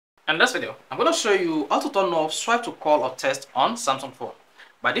In this video, I'm going to show you how to turn off swipe to call or text on Samsung phone.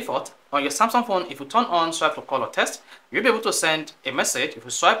 By default, on your Samsung phone, if you turn on swipe to call or text, you'll be able to send a message if you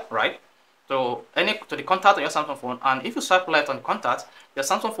swipe right to the contact on your Samsung phone, and if you swipe left on the contact, your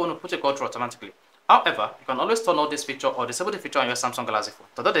Samsung phone will put a call through automatically. However, you can always turn off this feature or disable the feature on your Samsung Galaxy phone.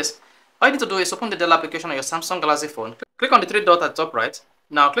 To do this, all you need to do is open the Dell application on your Samsung Galaxy phone. Click on the three dots at the top right.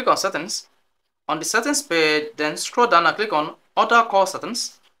 Now click on Settings. On the Settings page, then scroll down and click on Other Call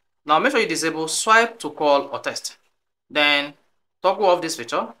Settings. Now make sure you disable swipe to call or text. Then toggle off this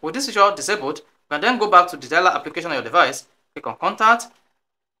feature. With this feature disabled, you can then go back to the dialer application on your device, click on contact,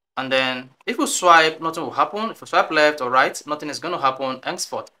 and then if you swipe, nothing will happen. If you swipe left or right, nothing is going to happen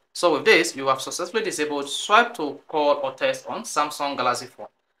henceforth. So with this, you have successfully disabled swipe to call or text on Samsung Galaxy phone.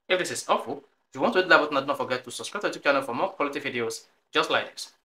 If this is helpful, if you want to hit the like button, do not forget to subscribe to the channel for more quality videos just like this.